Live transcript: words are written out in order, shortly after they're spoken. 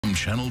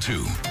Channel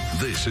 2.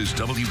 This is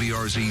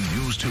WBRZ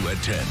News 2 at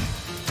 10.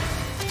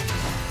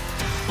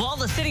 Well,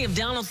 the city of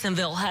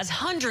Donaldsonville has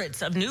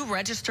hundreds of new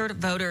registered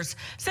voters.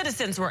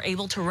 Citizens were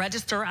able to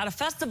register at a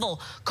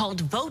festival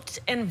called Vote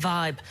and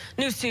Vibe.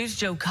 News 2's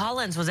Joe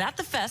Collins was at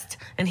the fest,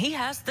 and he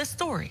has this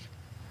story.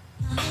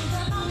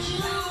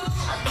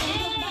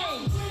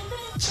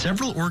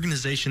 Several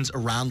organizations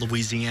around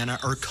Louisiana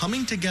are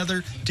coming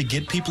together to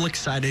get people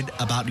excited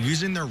about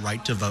using their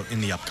right to vote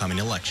in the upcoming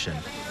election.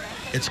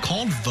 It's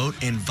called Vote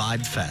and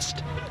Vibe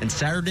Fest, and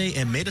Saturday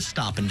it made a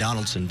stop in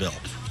Donaldsonville.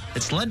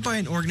 It's led by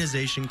an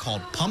organization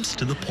called Pumps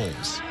to the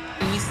Polls.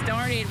 We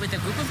started with a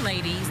group of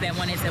ladies that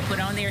wanted to put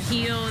on their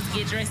heels,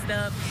 get dressed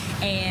up,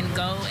 and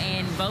go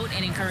and vote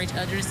and encourage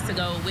others to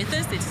go with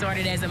us. It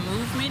started as a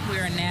movement. We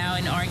are now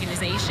an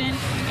organization,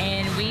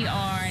 and we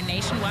are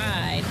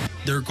nationwide.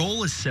 Their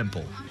goal is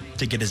simple,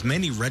 to get as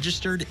many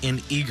registered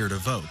and eager to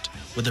vote,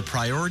 with a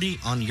priority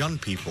on young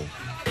people.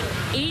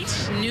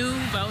 Each new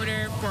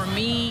voter, for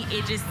me,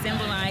 it just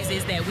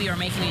symbolizes that we are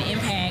making an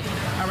impact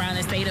around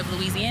the state of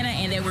Louisiana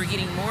and that we're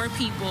getting more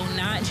people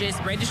not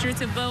just registered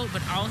to vote,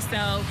 but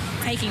also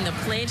taking the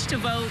pledge to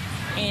vote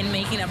and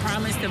making a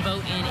promise to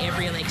vote in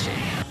every election.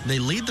 They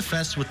lead the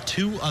fest with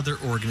two other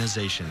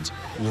organizations,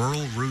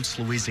 Rural Roots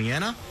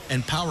Louisiana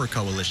and Power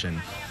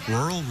Coalition.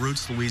 Rural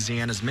Roots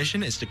Louisiana's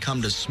mission is to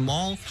come to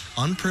small,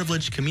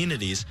 unprivileged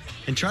communities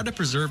and try to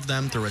preserve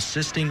them through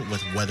assisting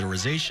with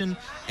weatherization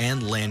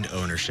and land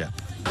ownership.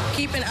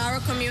 Keeping our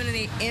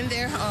community in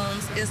their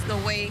homes is the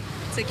way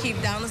to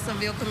keep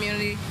Donaldsonville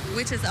community,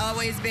 which has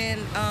always been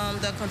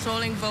the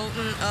controlling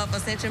voting of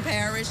Ascension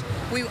Parish.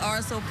 We are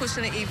also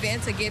pushing an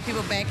event to get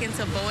people back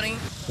into voting.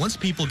 Once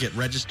people get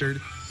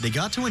registered, they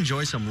got to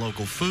enjoy some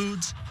local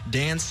foods,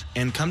 dance,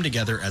 and come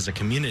together as a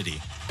community.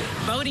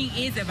 Voting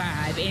is a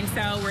vibe, and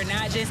so we're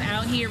not just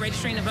out here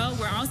registering to vote,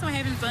 we're also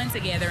having fun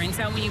together. And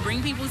so when you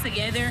bring people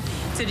together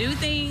to do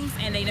things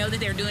and they know that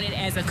they're doing it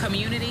as a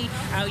community,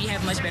 you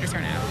have much better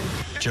turnout.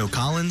 Joe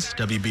Collins,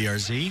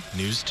 WBRZ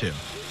News 2.